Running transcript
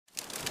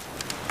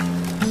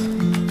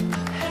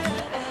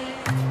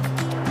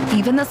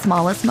Even the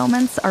smallest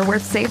moments are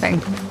worth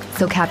saving,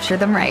 so capture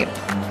them right.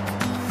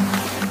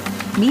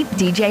 Meet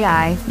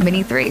DJI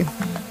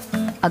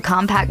Mini3, a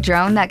compact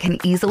drone that can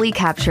easily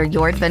capture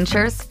your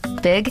adventures,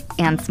 big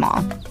and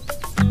small.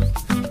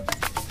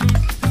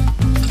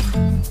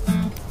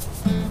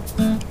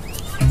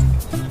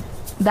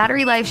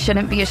 Battery life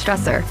shouldn't be a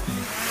stressor.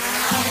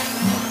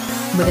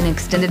 With an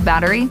extended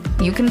battery,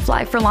 you can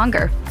fly for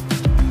longer.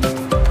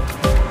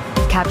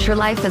 Capture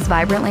life as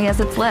vibrantly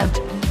as it's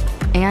lived,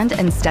 and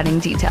in stunning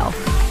detail.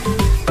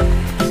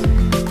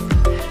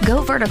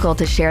 Go vertical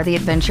to share the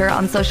adventure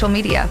on social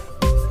media.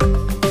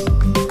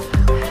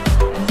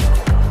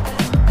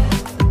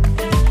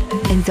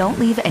 And don't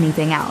leave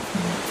anything out.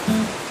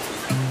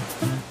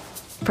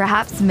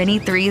 Perhaps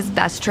Mini3's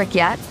best trick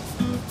yet?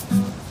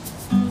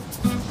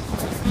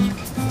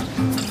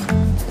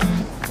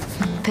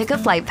 Pick a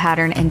flight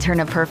pattern and turn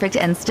a perfect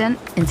instant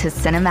into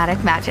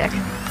cinematic magic.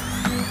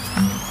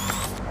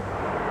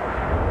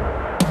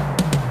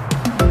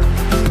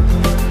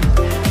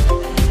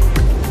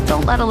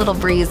 Don't let a little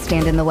breeze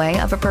stand in the way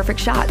of a perfect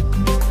shot.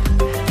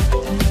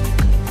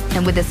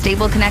 And with a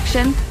stable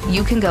connection,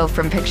 you can go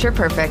from picture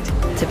perfect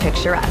to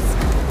picturesque.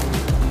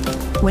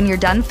 When you're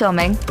done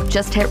filming,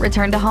 just hit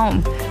return to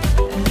home.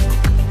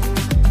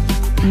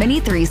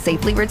 Mini3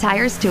 safely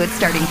retires to its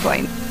starting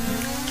point.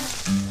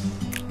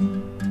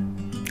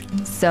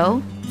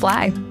 So,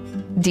 fly.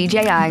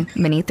 DJI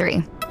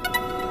Mini3.